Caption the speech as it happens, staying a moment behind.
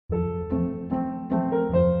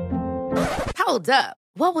Hold up.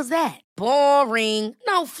 What was that? Boring.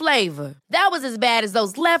 No flavor. That was as bad as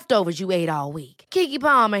those leftovers you ate all week. Keke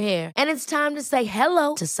Palmer here. And it's time to say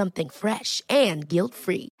hello to something fresh and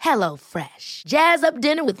guilt-free. Hello Fresh. Jazz up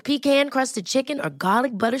dinner with pecan-crusted chicken or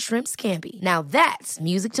garlic butter shrimp scampi. Now that's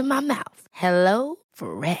music to my mouth. Hello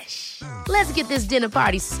Fresh. Let's get this dinner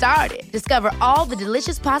party started. Discover all the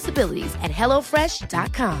delicious possibilities at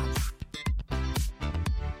hellofresh.com.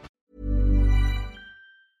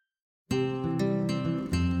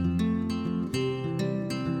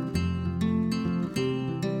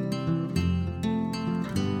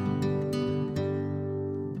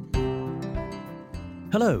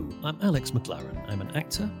 Hello, I'm Alex McLaren. I'm an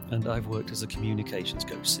actor and I've worked as a communications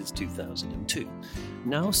coach since 2002.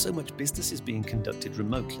 Now so much business is being conducted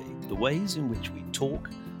remotely, the ways in which we talk,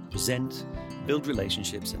 present, build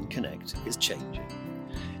relationships and connect is changing.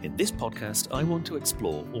 In this podcast, I want to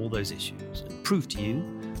explore all those issues and prove to you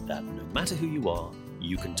that no matter who you are,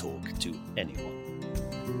 you can talk to anyone.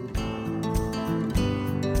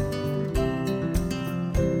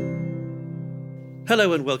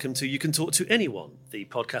 Hello and welcome to You Can Talk to Anyone, the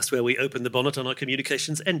podcast where we open the bonnet on our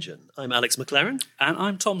communications engine. I'm Alex McLaren. And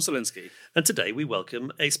I'm Tom Zielinski. And today we welcome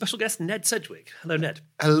a special guest, Ned Sedgwick. Hello, Ned.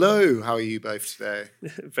 Hello, how are you both today?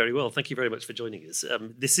 Very well, thank you very much for joining us.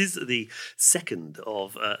 This is the second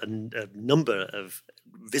of a number of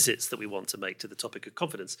visits that we want to make to the topic of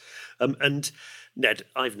confidence. And Ned,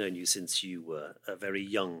 I've known you since you were a very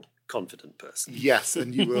young confident person. Yes,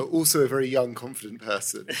 and you were also a very young, confident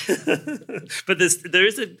person. But there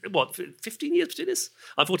is 15 years between us?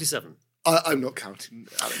 I'm 47. I'm not counting,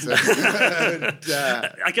 Alex.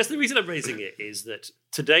 I guess the reason I'm raising it is that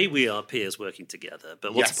today we are peers working together,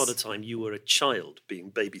 but once upon a time you were a child being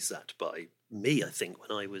babysat by me, I think,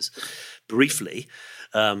 when I was briefly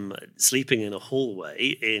sleeping in a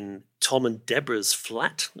hallway in Tom and Deborah's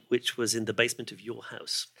flat, which was in the basement of your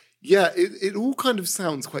house. Yeah, it all kind of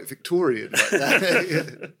sounds quite Victorian like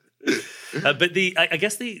that. But I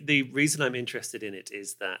guess the reason I'm interested in it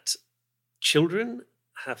is that children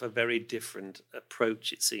have a very different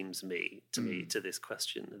approach, it seems to me, to this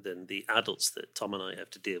question than the adults that Tom and I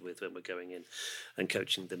have to deal with when we're going in and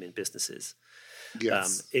coaching them in businesses.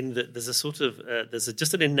 Yes. In that there's a sort of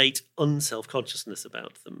just an innate unself-consciousness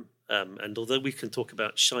about them. And although we can talk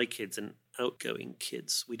about shy kids and outgoing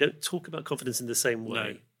kids, we don't talk about confidence in the same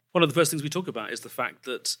way. No. One of the first things we talk about is the fact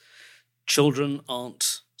that children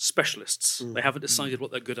aren't specialists. They haven't decided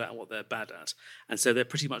what they're good at and what they're bad at. And so they're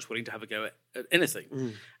pretty much willing to have a go at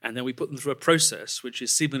anything. And then we put them through a process which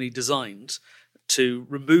is seemingly designed to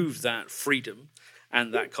remove that freedom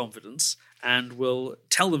and that confidence, and will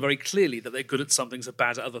tell them very clearly that they're good at some things and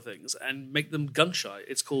bad at other things, and make them gun-shy.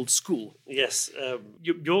 It's called school. Yes.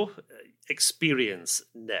 Your experience,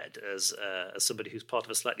 Ned, as somebody who's part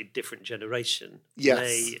of a slightly different generation,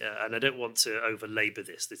 yes, and I don't want to over-labour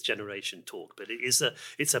this generation talk, but it's a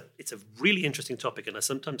really interesting topic, and I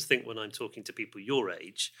sometimes think when I'm talking to people your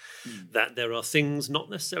age that there are things not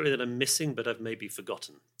necessarily that I'm missing, but I've maybe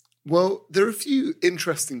forgotten. Well, there are a few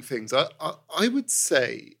interesting things. I would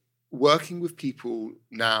say working with people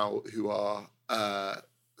now who are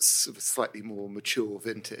sort of slightly more mature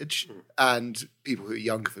vintage and people who are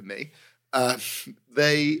younger than me,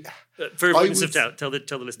 they... for avoidance of doubt, tell the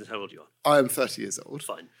listeners how old you are. I am 30 years old.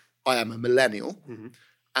 Fine. I am a millennial.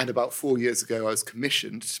 And about 4 years ago, I was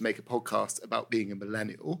commissioned to make a podcast about being a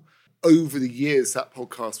millennial. Over the years that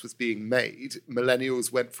podcast was being made,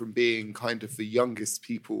 millennials went from being kind of the youngest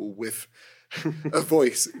people with a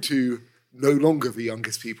voice to no longer the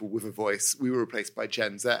youngest people with a voice. We were replaced by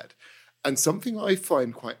Gen Z. And something I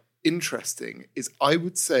find quite interesting is, I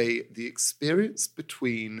would say, the experience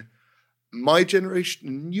between my generation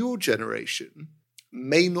and your generation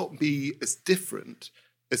may not be as different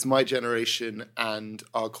as my generation and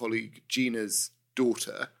our colleague Gina's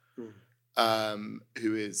daughter,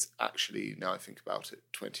 who is actually, now I think about it,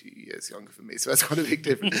 20 years younger than me. So that's quite a big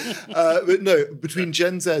difference. But no, between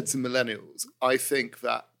Gen Zs and millennials, I think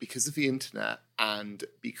that because of the internet and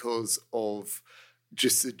because of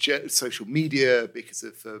just the social media, because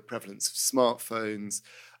of the prevalence of smartphones,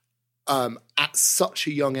 at such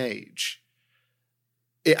a young age,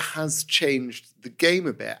 it has changed the game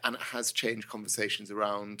a bit, and it has changed conversations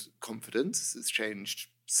around confidence. It's changed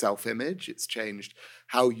self-image. It's changed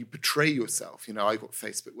how you portray yourself. You know, I got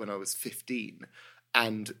Facebook when I was 15,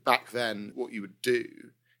 and back then what you would do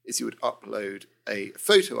is you would upload a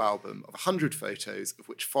photo album of 100 photos, of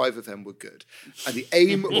which 5 of them were good. And the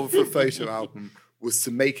aim of the photo album was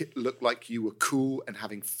to make it look like you were cool and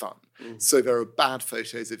having fun. So there are bad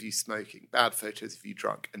photos of you smoking, bad photos of you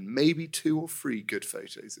drunk, and maybe 2 or 3 good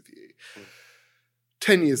photos of you.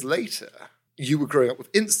 10 years later, you were growing up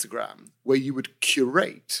with Instagram, where you would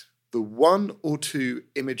curate the 1 or 2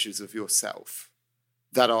 images of yourself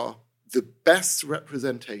that are the best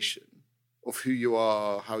representation of who you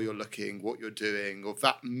are, how you're looking, what you're doing, of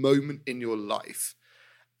that moment in your life.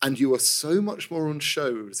 And you are so much more on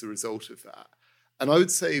show as a result of that. And I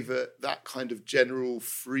would say that kind of general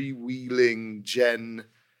freewheeling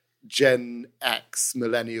Gen X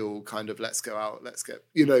millennial kind of let's go out, let's get,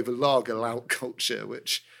 the lager lout culture,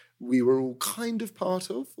 which we were all kind of part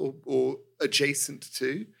of or adjacent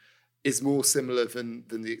to, is more similar than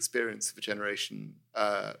the experience of a generation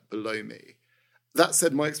below me. That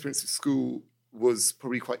said, my experience of school was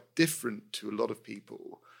probably quite different to a lot of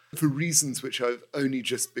people for reasons which have only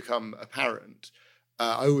just become apparent.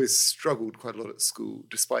 I always struggled quite a lot at school,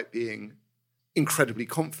 despite being incredibly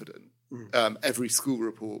confident. Every school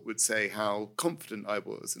report would say how confident I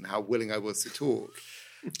was and how willing I was to talk.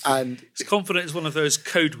 And confident is one of those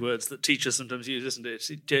code words that teachers sometimes use, isn't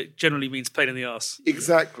it? It generally means pain in the arse.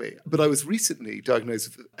 Exactly. But I was recently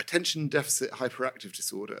diagnosed with attention deficit hyperactive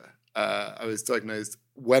disorder. I was diagnosed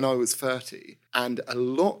when I was 30, and a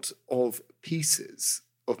lot of pieces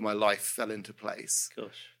of my life fell into place,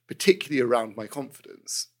 particularly around my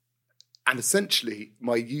confidence. And essentially,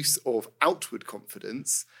 my use of outward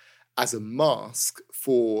confidence as a mask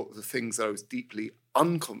for the things that I was deeply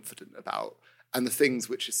unconfident about, and the things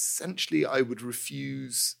which essentially I would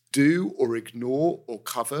refuse do or ignore or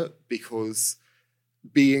cover, because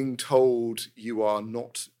being told you are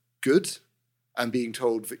not good and being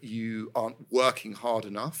told that you aren't working hard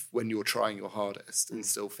enough when you're trying your hardest and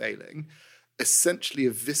still failing essentially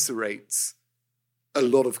eviscerates a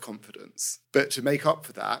lot of confidence. But to make up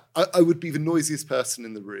for that, I would be the noisiest person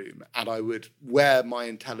in the room, and I would wear my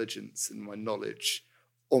intelligence and my knowledge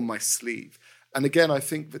on my sleeve. And again, I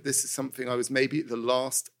think that this is something I was maybe at the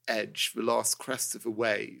last edge, the last crest of a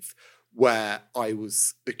wave, where I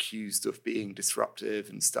was accused of being disruptive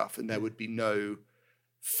and stuff, and there would be no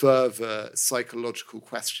further psychological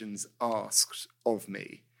questions asked of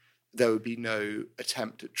me. There would be no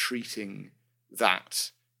attempt at treating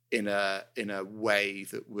that in a way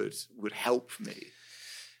that would help me.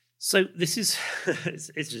 So this is it's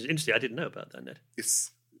interesting. I didn't know about that, Ned.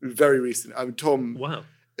 It's very recent. I mean, Tom. Wow.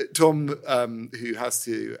 Tom, who has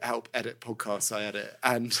to help edit podcasts I edit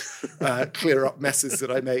and clear up messes that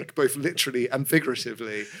I make, both literally and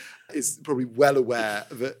figuratively, is probably well aware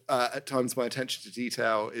that at times my attention to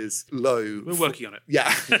detail is low. We're working on it.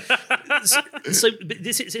 Yeah. So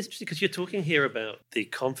this is interesting because you're talking here about the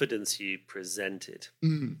confidence you presented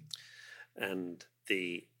and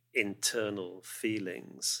the internal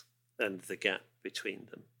feelings and the gap between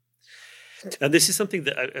them. And this is something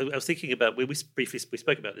that I was thinking about. We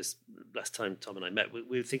spoke about this last time Tom and I met.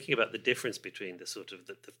 We were thinking about the difference between the sort of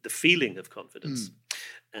the feeling of confidence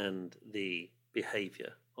and the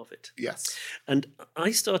behaviour of it. Yes. And I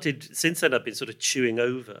started, since then I've been sort of chewing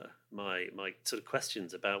over my sort of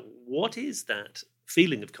questions about what is that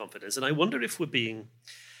feeling of confidence. And I wonder if we're being,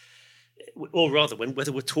 or rather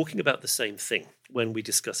whether we're talking about the same thing when we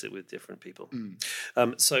discuss it with different people.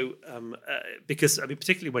 Because I mean,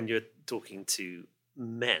 particularly when you're talking to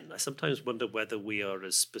men, I sometimes wonder whether we are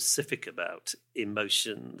as specific about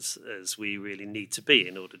emotions as we really need to be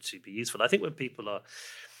in order to be useful. I think when people are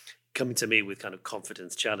coming to me with kind of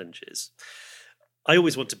confidence challenges, I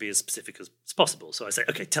always want to be as specific as possible. So I say,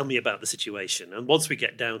 okay, tell me about the situation. And once we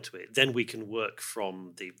get down to it, then we can work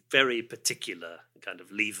from the very particular kind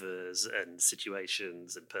of levers and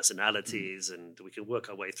situations and personalities, and we can work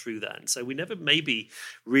our way through that. And so we never maybe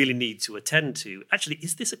really need to attend to, actually,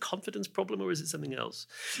 is this a confidence problem or is it something else?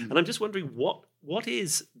 And I'm just wondering, what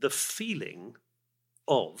is the feeling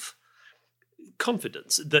of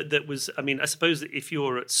confidence that was, I mean, I suppose that if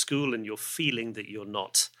you're at school and you're feeling that you're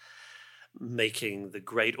not making the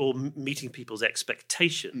grade or meeting people's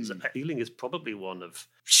expectations, a feeling is probably one of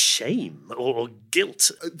shame or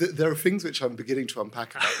guilt. There are things which I'm beginning to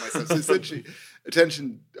unpack about myself. So essentially,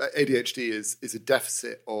 attention, ADHD is a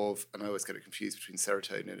deficit of, and I always get it confused between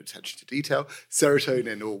serotonin and attention to detail.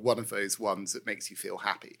 Serotonin, or one of those ones that makes you feel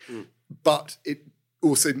happy. But it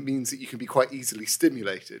also means that you can be quite easily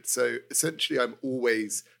stimulated. So essentially, I'm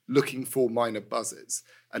always looking for minor buzzes.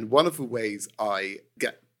 And one of the ways I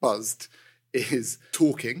get buzzed is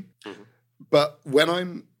talking. But when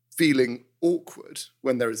I'm feeling awkward,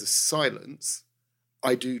 when there is a silence,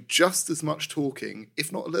 I do just as much talking,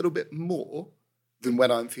 if not a little bit more, than when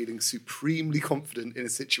I'm feeling supremely confident in a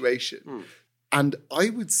situation. And I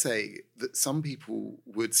would say that some people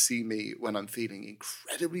would see me when I'm feeling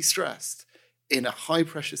incredibly stressed in a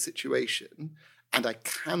high-pressure situation, and I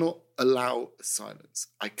cannot allow silence.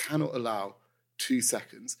 I cannot allow 2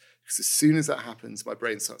 seconds. Because as soon as that happens, my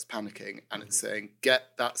brain starts panicking and it's saying,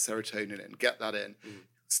 get that serotonin in, get that in,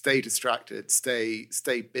 stay distracted, stay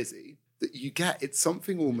busy. That you get, it's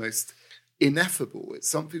something almost ineffable. It's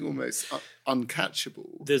something almost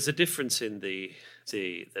uncatchable. There's a difference in the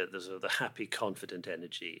sort of the happy, confident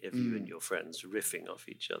energy of you and your friends riffing off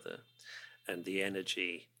each other, and the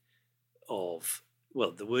energy of,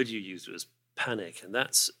 well, the word you used was panic, and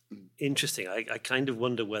that's interesting. I kind of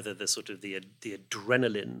wonder whether the sort of the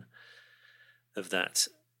adrenaline of that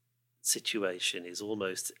situation is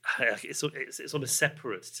almost it's sort of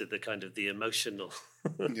separate to the kind of the emotional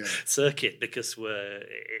circuit, because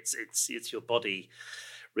it's your body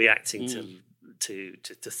reacting to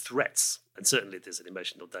threats, and certainly there's an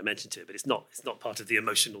emotional dimension to it, but it's not part of the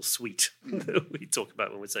emotional suite that we talk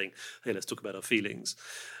about when we're saying, hey, let's talk about our feelings.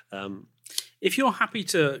 If you're happy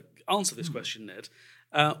to answer this question, Ned,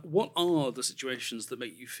 what are the situations that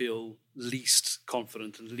make you feel least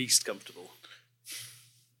confident and least comfortable?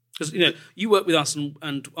 Because, you work with us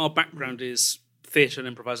and our background is theatre and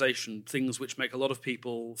improvisation, things which make a lot of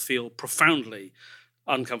people feel profoundly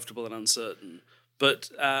uncomfortable and uncertain.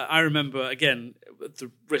 But I remember, again, at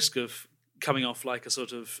the risk of coming off like a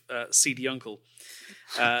sort of seedy uncle,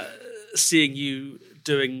 seeing you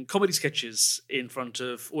doing comedy sketches in front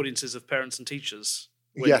of audiences of parents and teachers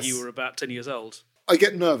when you were about 10 years old. I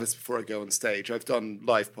get nervous before I go on stage. I've done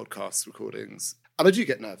live podcast recordings, and I do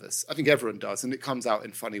get nervous. I think everyone does, and it comes out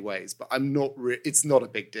in funny ways, but I'm not. It's not a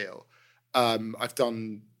big deal. I've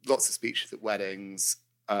done lots of speeches at weddings.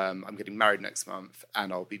 I'm getting married next month,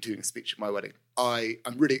 and I'll be doing a speech at my wedding. I'm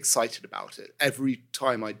really excited about it. Every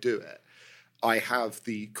time I do it, I have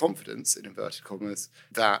the confidence, in inverted commas,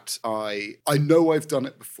 that I know I've done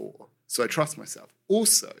it before, so I trust myself.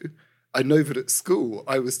 Also, I know that at school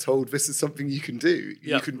I was told this is something you can do.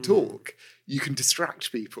 You can talk. You can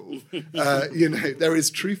distract people. There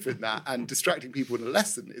is truth in that. And distracting people in a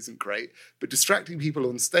lesson isn't great. But distracting people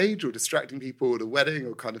on stage or distracting people at a wedding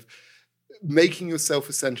or kind of making yourself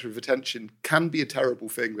a centre of attention can be a terrible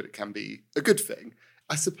thing, but it can be a good thing.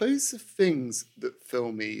 I suppose the things that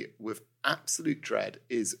fill me with absolute dread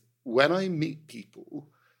is when I meet people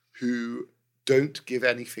who don't give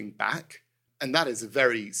anything back. And that is a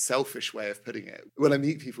very selfish way of putting it. When I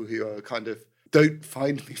meet people who are kind of, don't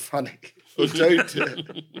find me funny, or don't,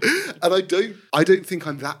 and I don't think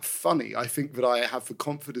I'm that funny. I think that I have the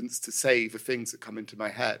confidence to say the things that come into my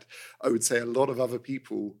head. I would say a lot of other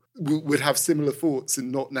people would have similar thoughts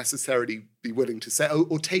and not necessarily be willing to say,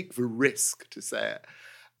 or take the risk to say it.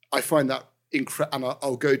 I find that and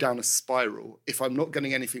I'll go down a spiral. If I'm not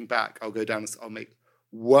getting anything back, I'll make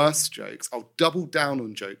worse jokes. I'll double down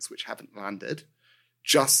on jokes which haven't landed,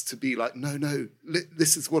 just to be like, no,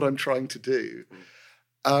 this is what I'm trying to do.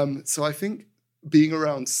 So I think being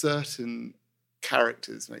around certain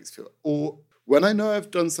characters makes me feel, or when I know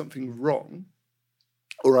I've done something wrong,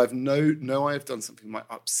 or I know I've done something that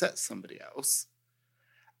might upset somebody else,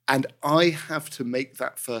 and I have to make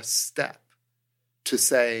that first step to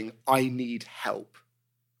saying, I need help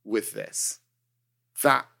with this,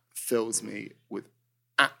 that fills me with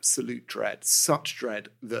absolute dread, such dread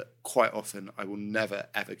that quite often I will never,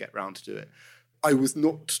 ever get round to do it. I was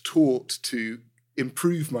not taught to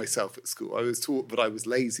improve myself at school. I was taught that I was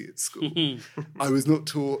lazy at school. I was not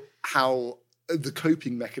taught how the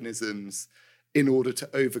coping mechanisms in order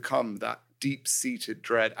to overcome that deep-seated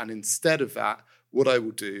dread. And instead of that, what I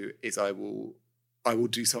will do is I will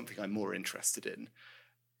do something I'm more interested in,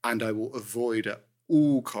 and I will avoid at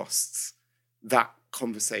all costs that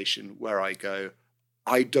conversation where I go,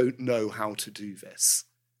 I don't know how to do this.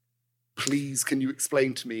 Please, can you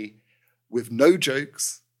explain to me with no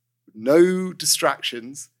jokes, no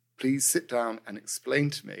distractions? Please sit down and explain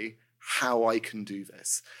to me how I can do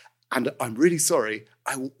this. And I'm really sorry,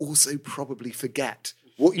 I will also probably forget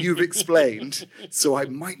what you've explained, so I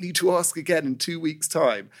might need to ask again in 2 weeks'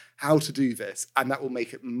 time how to do this, and that will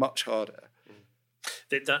make it much harder.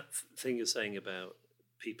 That thing you're saying about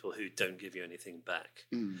people who don't give you anything back,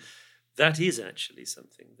 that is actually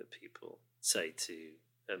something that people say to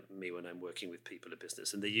me when I'm working with people in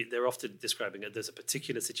business. And they're often describing it, there's a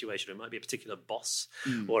particular situation, it might be a particular boss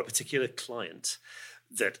or a particular client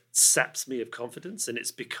that saps me of confidence. And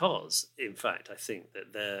it's because, in fact, I think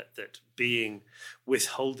that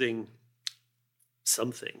withholding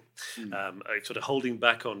something, sort of holding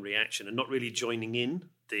back on reaction and not really joining in,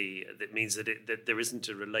 that means that there isn't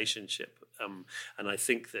a relationship. And I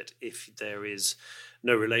think that if there is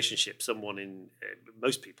no relationship,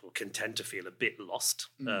 most people can tend to feel a bit lost,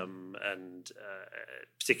 and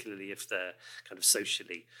particularly if they're kind of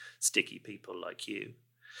socially sticky people like you.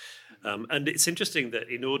 And it's interesting that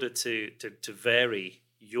in order to vary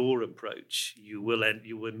your approach, you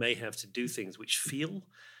may have to do things which feel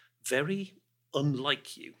very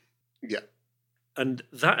unlike you. Yeah. And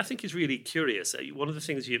that, I think, is really curious. One of the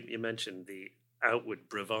things you mentioned, the outward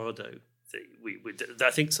bravado that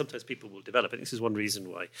I think sometimes people will develop. And this is one reason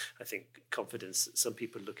why I think confidence, some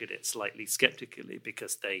people look at it slightly skeptically,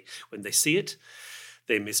 because when they see it,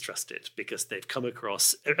 they mistrust it, because they've come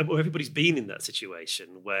across, or everybody's been in that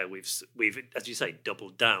situation where we've, as you say,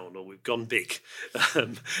 doubled down, or we've gone big,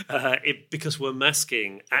 because we're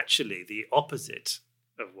masking actually the opposite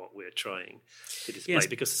of what we're trying to display. Yes,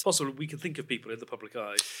 because it's possible we can think of people in the public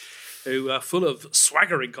eye who are full of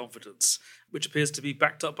swaggering confidence, which appears to be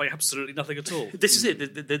backed up by absolutely nothing at all. This is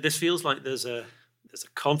it. This feels like there's a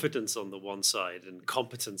confidence on the one side and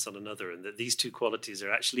competence on another, and that these two qualities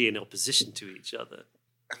are actually in opposition to each other.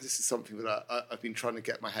 And this is something that I've been trying to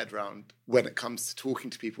get my head around when it comes to talking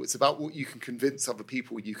to people. It's about what you can convince other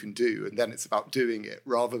people you can do, and then it's about doing it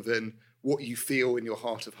rather than what you feel in your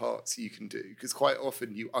heart of hearts you can do. Because quite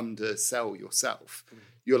often you undersell yourself.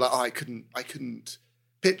 You're like, I couldn't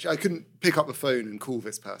pick up the phone and call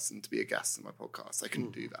this person to be a guest on my podcast. I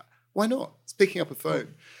couldn't do that. Why not? It's picking up a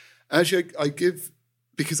phone. And actually,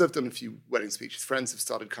 because I've done a few wedding speeches, friends have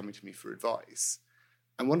started coming to me for advice.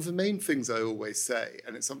 And one of the main things I always say,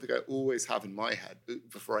 and it's something I always have in my head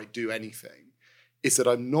before I do anything, is that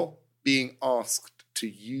I'm not being asked to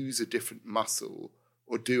use a different muscle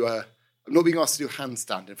or I'm not being asked to do a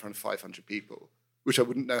handstand in front of 500 people, which I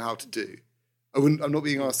wouldn't know how to do. I'm not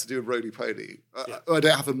being asked to do a roly-poly. I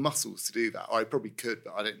don't have the muscles to do that. Or I probably could,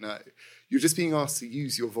 but I don't know. You're just being asked to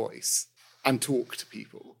use your voice and talk to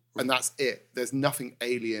people. And that's it. There's nothing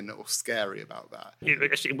alien or scary about that.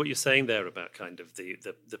 Actually, what you're saying there about kind of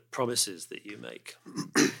the promises that you make,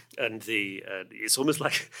 and it's almost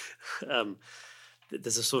like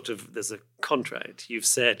there's a contract. You've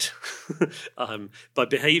said by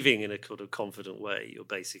behaving in a kind of confident way, you're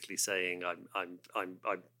basically saying I'm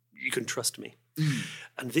you can trust me.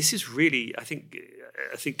 And this is really, I think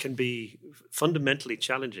can be fundamentally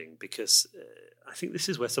challenging, because I think this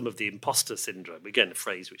is where some of the imposter syndrome, again, a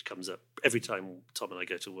phrase which comes up every time Tom and I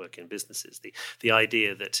go to work in businesses, the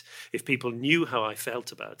idea that if people knew how I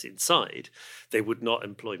felt about inside, they would not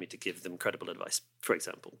employ me to give them credible advice, for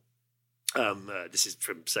example. This is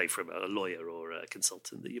from a lawyer or a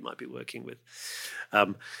consultant that you might be working with.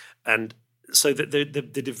 And so that there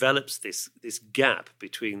develops this gap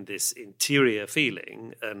between this interior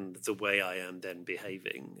feeling and the way I am then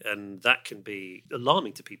behaving. And that can be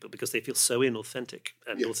alarming to people because they feel so inauthentic.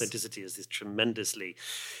 And authenticity is this tremendously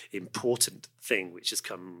important thing which just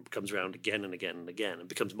comes around again and again and again and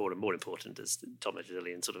becomes more and more important, as Tom mentioned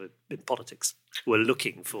earlier, in sort of in politics. We're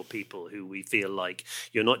looking for people who we feel like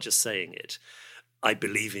you're not just saying it, I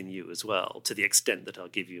believe in you as well, to the extent that I'll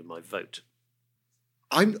give you my vote.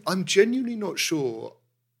 I'm genuinely not sure.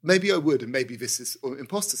 Maybe I would, and maybe this is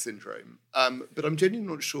imposter syndrome. But I'm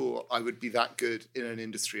genuinely not sure I would be that good in an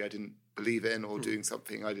industry I didn't believe in, or doing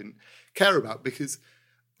something I didn't care about, because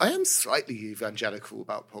I am slightly evangelical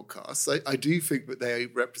about podcasts. I do think that they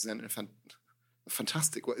represent a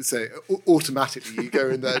fantastic way. So automatically you go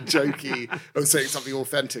in there jokey or saying something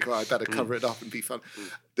authentic, or I better cover it up and be fun.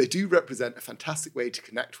 They do represent a fantastic way to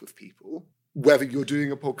connect with people. Whether you're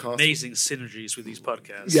doing a podcast... Amazing synergies with these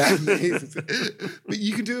podcasts. Yeah, amazing. But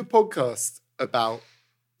you can do a podcast about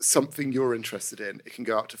something you're interested in. It can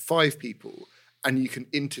go out to 5 people, and you can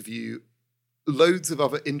interview loads of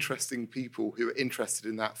other interesting people who are interested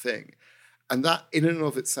in that thing. And that in and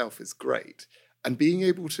of itself is great. And being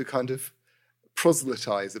able to kind of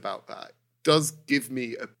proselytize about that does give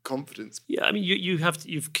me a confidence. Yeah, I mean,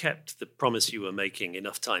 you've kept the promise you were making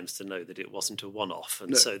enough times to know that it wasn't a one-off,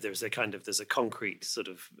 and so there's a concrete sort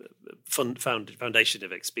of foundation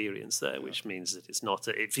of experience there, which means that it's not.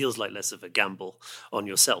 It feels like less of a gamble on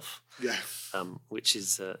yourself. Yeah, which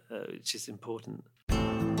is important.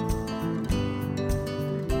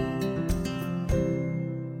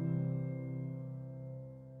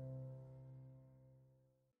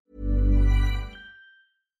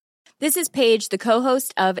 This is Paige, the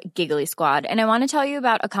co-host of Giggly Squad, and I want to tell you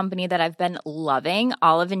about a company that I've been loving,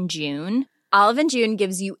 Olive & June. Olive & June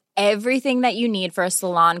gives you everything that you need for a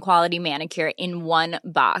salon-quality manicure in one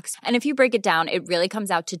box. And if you break it down, it really comes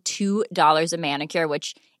out to $2 a manicure,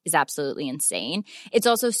 which is absolutely insane. It's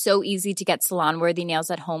also so easy to get salon-worthy nails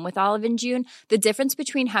at home with Olive & June. The difference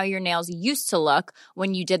between how your nails used to look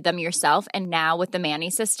when you did them yourself and now with the Mani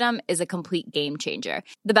system is a complete game changer.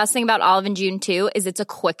 The best thing about Olive & June, too, is it's a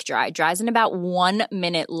quick dry. Dries in about 1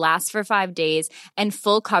 minute, lasts for 5 days, and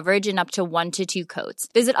full coverage in up to 1 to 2 coats.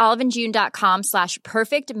 Visit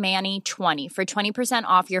oliveandjune.com/perfectmani20 for 20%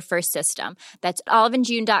 off your first system. That's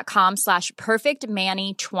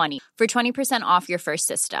oliveandjune.com/perfectmani20 for 20% off your first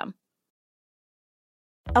system.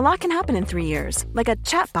 A lot can happen in 3 years, like a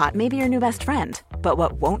chatbot may be your new best friend. But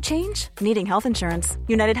what won't change? Needing health insurance.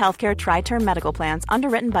 United Healthcare Tri-Term Medical Plans,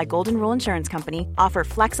 underwritten by Golden Rule Insurance Company, offer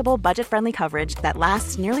flexible, budget-friendly coverage that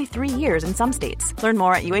lasts nearly 3 years in some states. Learn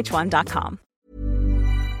more at uh1.com.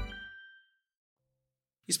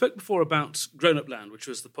 You spoke before about Grown Up Land, which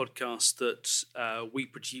was the podcast that we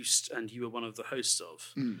produced and you were one of the hosts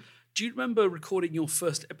of. Do you remember recording your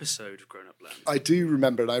first episode of Grown Up Land? I do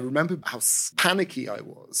remember, and I remember how panicky I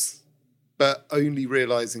was, but only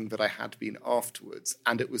realising that I had been afterwards.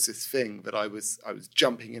 And it was this thing that I was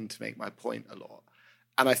jumping in to make my point a lot.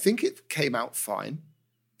 And I think it came out fine,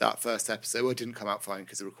 that first episode. Well, it didn't come out fine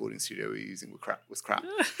because the recording studio we were using was crap.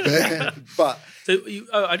 But so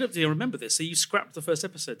I don't think I remember this. So you scrapped the first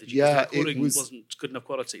episode, did you? Yeah, the recording wasn't good enough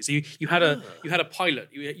quality. So you had a pilot.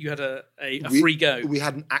 You had a free go. We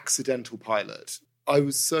had an accidental pilot.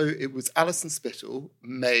 It was Alison Spittle,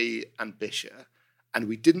 May, and Bisha, and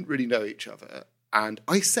we didn't really know each other. And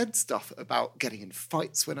I said stuff about getting in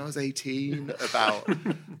fights when I was 18. About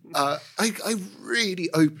I really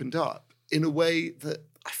opened up in a way that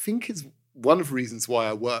I think is one of the reasons why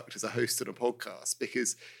I worked as a host on a podcast,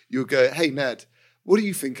 because you'll go, hey, Ned, what do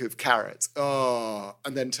you think of carrots? Oh,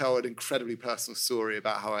 and then tell an incredibly personal story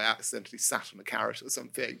about how I accidentally sat on a carrot or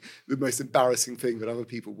something, the most embarrassing thing that other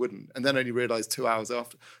people wouldn't. And then only realise 2 hours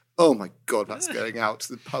after, oh my God, that's going out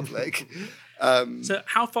to the public. So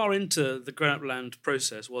how far into the Grown Up Land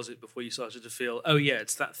process was it before you started to feel, oh yeah,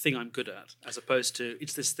 it's that thing I'm good at, as opposed to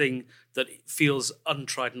it's this thing that feels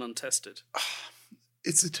untried and untested?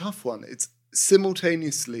 It's a tough one. It's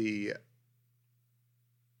simultaneously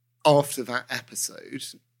after that episode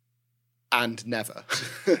and never.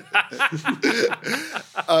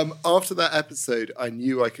 After that episode, I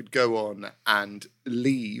knew I could go on and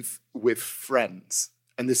leave with friends.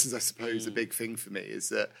 And this is, I suppose, a big thing for me, is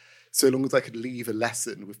that so long as I could leave a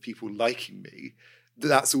lesson with people liking me,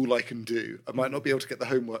 that's all I can do. I might not be able to get the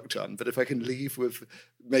homework done, but if I can leave with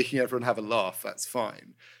making everyone have a laugh, that's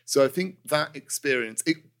fine. So I think that experience,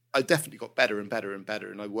 I definitely got better and better and better,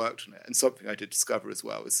 and I worked on it. And something I did discover as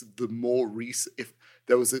well is the more if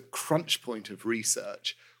there was a crunch point of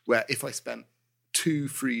research where if I spent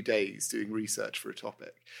 2-3 days doing research for a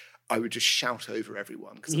topic, I would just shout over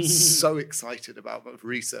everyone because I'm so excited about the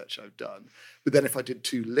research I've done. But then if I did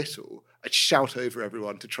too little, I'd shout over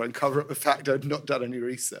everyone to try and cover up the fact I'd not done any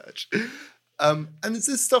research. And it's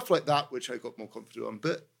just stuff like that which I got more confident on.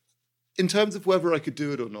 But in terms of whether I could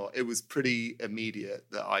do it or not, it was pretty immediate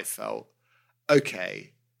that I felt,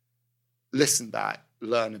 okay, listen back,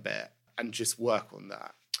 learn a bit, and just work on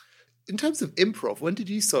that. In terms of improv, when did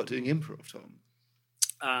you start doing improv, Tom?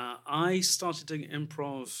 I started doing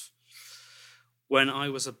improv when I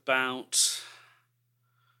was about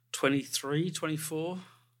 23, 24.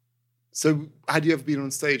 So had you ever been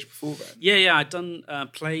on stage before then? Yeah. I'd done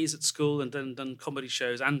plays at school and then done comedy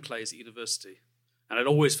shows and plays at university. And I'd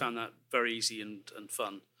always found that very easy and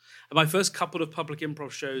fun. And my first couple of public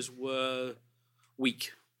improv shows were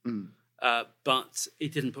weak, but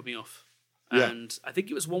it didn't put me off. Yeah. And I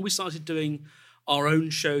think it was when we started doing our own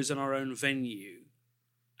shows in our own venue,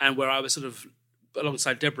 and where I was sort of,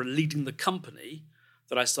 alongside Deborah, leading the company,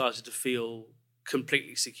 that I started to feel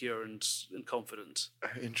completely secure and confident.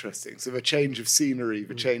 Interesting. So the change of scenery,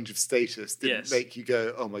 the change of status didn't make you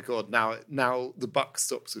go, oh my God, now the buck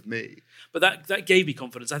stops with me. But that gave me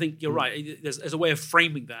confidence. I think you're right. There's a way of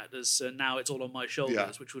framing that as now it's all on my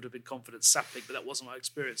shoulders, which would have been confidence sapping, but that wasn't my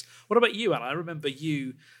experience. What about you, Alan? I remember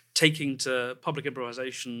you taking to public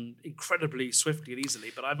improvisation incredibly swiftly and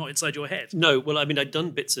easily, but I'm not inside your head. No, well, I mean, I'd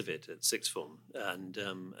done bits of it at sixth form, and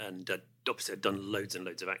obviously I'd done loads and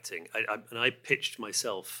loads of acting. I pitched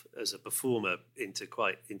myself as a performer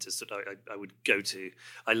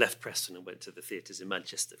I left Preston and went to the theatres in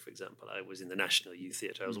Manchester, for example. I was in the National Youth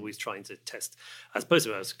Theatre. I was always trying to test. I suppose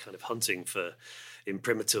I was kind of hunting for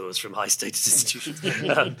imprimaturs from high status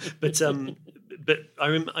institutions. But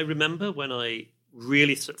I remember when I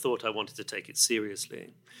really thought I wanted to take it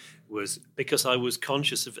seriously was because I was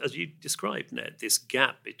conscious of, as you described, Ned, this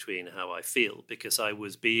gap between how I feel, because I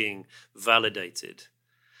was being validated,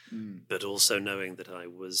 but also knowing that I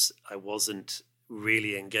wasn't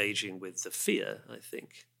really engaging with the fear, I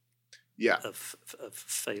think, of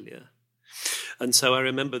failure. And so I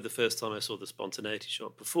remember the first time I saw the Spontaneity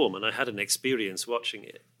Shop perform, and I had an experience watching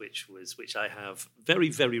it, which I have very,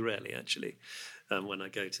 very rarely, actually, when I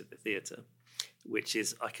go to the theatre, which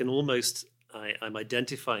is I'm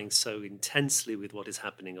identifying so intensely with what is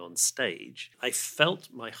happening on stage. I felt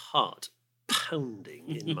my heart pounding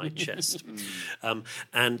in my chest,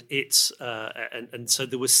 and it's and so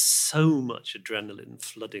there was so much adrenaline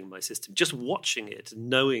flooding my system just watching it,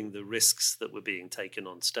 knowing the risks that were being taken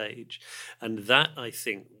on stage. And that, I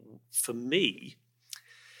think, for me,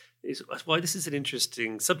 is why this is an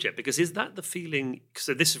interesting subject, because is that the feeling?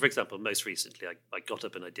 So this is, for example, most recently I got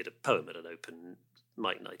up and I did a poem at an open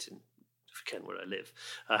mic night in Kent, where I live.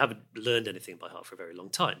 I haven't learned anything by heart for a very long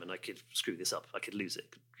time, and I could screw this up. I could lose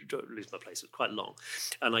my place. It was quite long.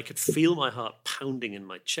 And I could feel my heart pounding in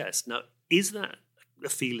my chest. Now, is that a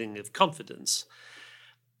feeling of confidence?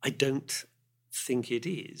 I don't think it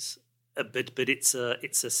is. But it's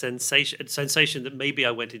a sensation that maybe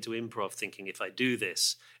I went into improv thinking if I do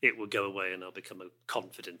this, it will go away and I'll become a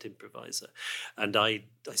confident improviser. And I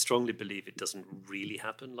strongly believe it doesn't really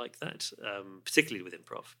happen like that, particularly with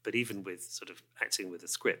improv, but even with sort of acting with a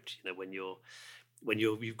script. You know, when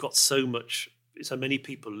you've got so many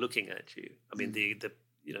people looking at you. I mean,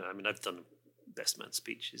 I've done best man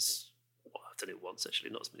speeches. Well, I've done it once actually,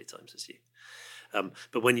 not as many times as you.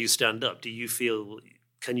 But when you stand up,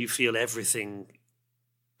 can you feel everything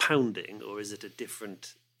pounding, or is it a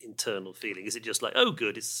different internal feeling? Is it just like, oh,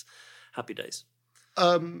 good, it's happy days?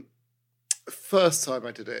 First time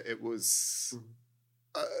I did it, it was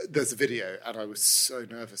there's a video, and I was so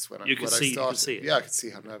nervous when I started. You could see it. Yeah, I could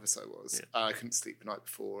see how nervous I was. Yeah. I couldn't sleep the night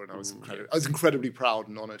before, and I was incredibly proud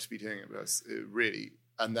and honoured to be doing it.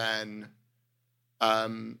 And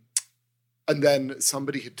then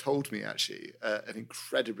somebody had told me, actually, an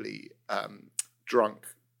incredibly drunk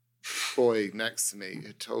boy next to me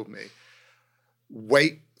had told me,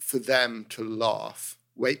 wait for them to laugh,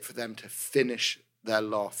 wait for them to finish their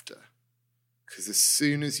laughter. Because as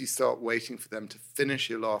soon as you start waiting for them to finish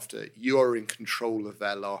your laughter, you are in control of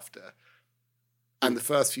their laughter. And the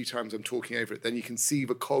first few times I'm talking over it, then you can see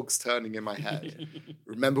the cogs turning in my head.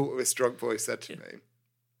 Remember what this drunk boy said to me.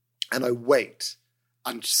 And I wait,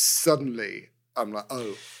 and suddenly I'm like,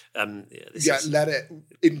 let it,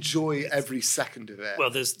 enjoy every second of it. Well,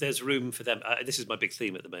 there's room for them. This is my big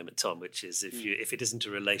theme at the moment, Tom, which is if it isn't a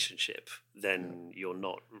relationship, then you're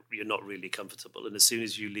not really comfortable. And as soon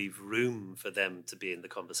as you leave room for them to be in the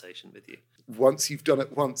conversation with you, once you've done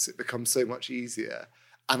it once, it becomes so much easier.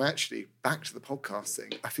 And actually, back to the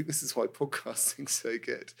podcasting, I think this is why podcasting's so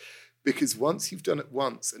good, because once you've done it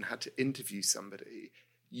once and had to interview somebody,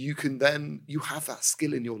 you have that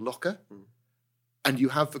skill in your locker. And you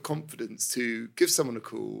have the confidence to give someone a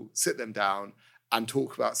call, sit them down, and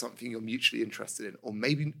talk about something you're mutually interested in, or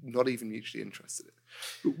maybe not even mutually interested in.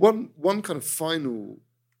 But one kind of final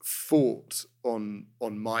thought on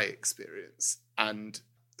my experience, and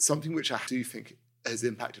something which I do think has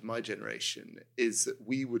impacted my generation, is that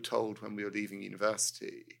we were told when we were leaving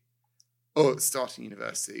university, or starting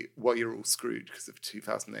university, well, you're all screwed because of the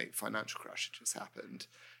 2008 financial crash that just happened.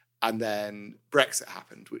 And then Brexit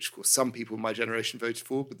happened, which, of course, some people in my generation voted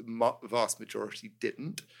for, but the vast majority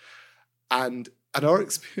didn't. And our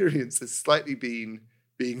experience has slightly been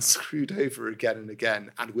being screwed over again and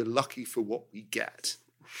again, and we're lucky for what we get.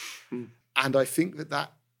 And I think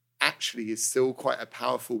that actually is still quite a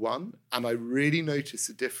powerful one. And I really notice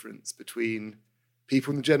a difference between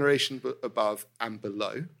people in the generation above and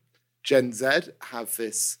below. Gen Z have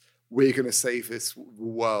this, we're going to save this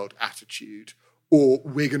world attitude, or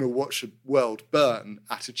we're going to watch the world burn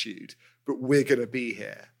attitude, but we're going to be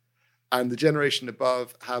here. And the generation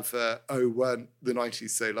above have, weren't the 90s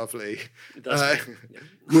so lovely?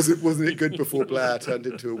 Wasn't it good before Blair turned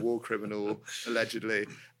into a war criminal, allegedly?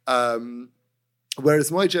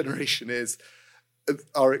 Whereas my generation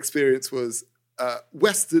our experience was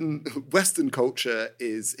Western culture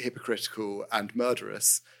is hypocritical and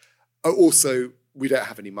murderous. Also, we don't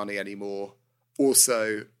have any money anymore.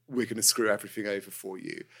 Also, we're going to screw everything over for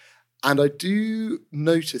you. And I do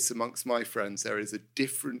notice amongst my friends there is a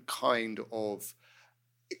different kind of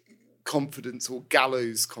confidence, or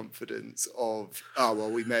gallows confidence of,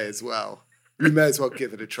 we may as well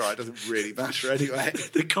give it a try. It doesn't really matter anyway.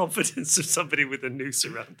 The confidence of somebody with a noose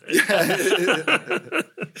around there.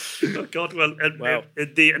 Oh, God. Well, wow.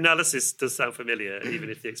 The analysis does sound familiar, even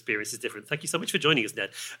if the experience is different. Thank you so much for joining us,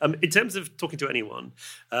 Ned. In terms of talking to anyone,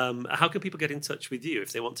 how can people get in touch with you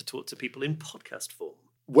if they want to talk to people in podcast form?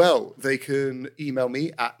 Well, they can email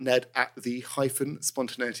me at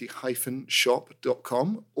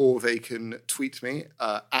ned@the-spontaneity-shop.com, or they can tweet me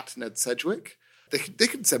at Ned Sedgwick. They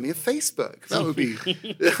can send me a Facebook. That would be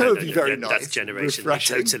very nice. That's generation.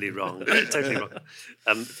 Totally wrong. Totally wrong.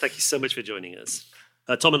 Thank you so much for joining us.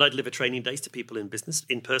 Tom and I deliver training days to people in business,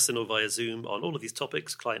 in person or via Zoom, on all of these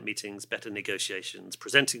topics: client meetings, better negotiations,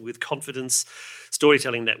 presenting with confidence,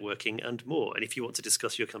 storytelling, networking, and more. And if you want to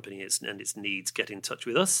discuss your company and its needs, get in touch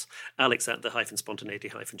with us, Alex at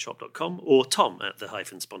the-spontaneity-shop.com or Tom at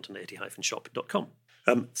the-spontaneity-shop.com.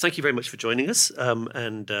 Thank you very much for joining us,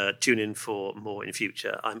 and tune in for more in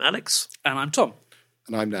future. I'm Alex. And I'm Tom.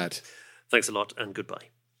 And I'm Ned. Thanks a lot, and goodbye.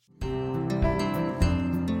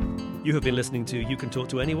 You have been listening to You Can Talk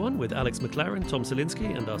to Anyone with Alex McLaren, Tom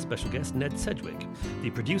Salinsky, and our special guest, Ned Sedgwick. The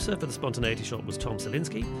producer for The Spontaneity Shop was Tom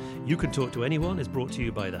Salinsky. You Can Talk to Anyone is brought to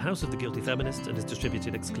you by the House of the Guilty Feminist and is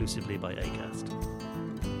distributed exclusively by Acast.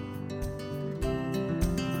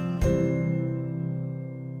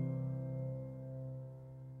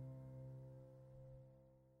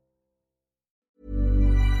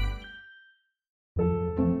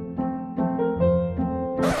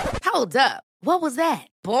 Hold up. What was that?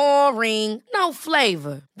 Boring. No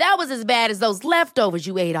flavor. That was as bad as those leftovers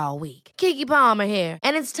you ate all week. Keke Palmer here,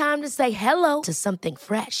 and it's time to say hello to something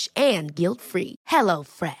fresh and guilt-free.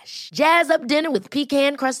 HelloFresh. Jazz up dinner with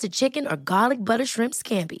pecan-crusted chicken or garlic butter shrimp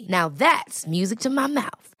scampi. Now that's music to my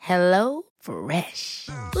mouth. HelloFresh.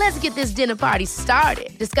 Let's get this dinner party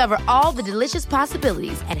started. Discover all the delicious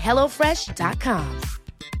possibilities at HelloFresh.com.